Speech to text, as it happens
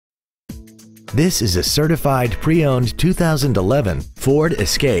This is a certified pre-owned 2011 Ford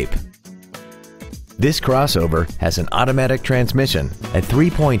Escape. This crossover has an automatic transmission, a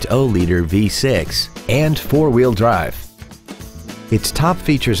 3.0-liter V6, and four-wheel drive. Its top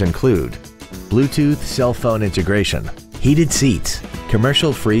features include Bluetooth cell phone integration, heated seats,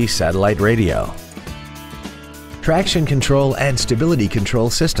 commercial-free satellite radio, traction control and stability control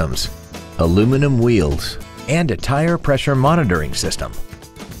systems, aluminum wheels, and a tire pressure monitoring system.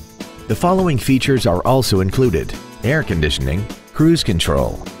 The following features are also included: air conditioning, cruise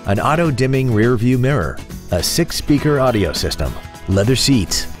control, an auto-dimming rear-view mirror, a 6-speaker audio system, leather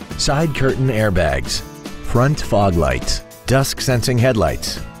seats, side curtain airbags, front fog lights, dusk-sensing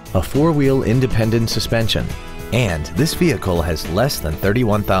headlights, a 4-wheel independent suspension, and this vehicle has less than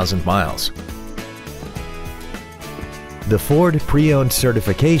 31,000 miles. The Ford Pre-Owned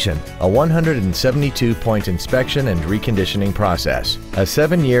certification, a 172-point inspection and reconditioning process, a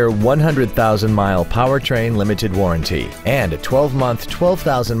 7-year, 100,000-mile powertrain limited warranty, and a 12-month,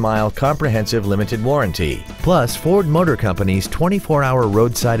 12,000-mile comprehensive limited warranty, plus Ford Motor Company's 24-hour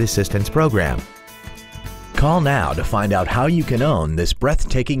roadside assistance program. Call now to find out how you can own this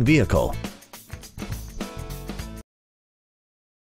breathtaking vehicle.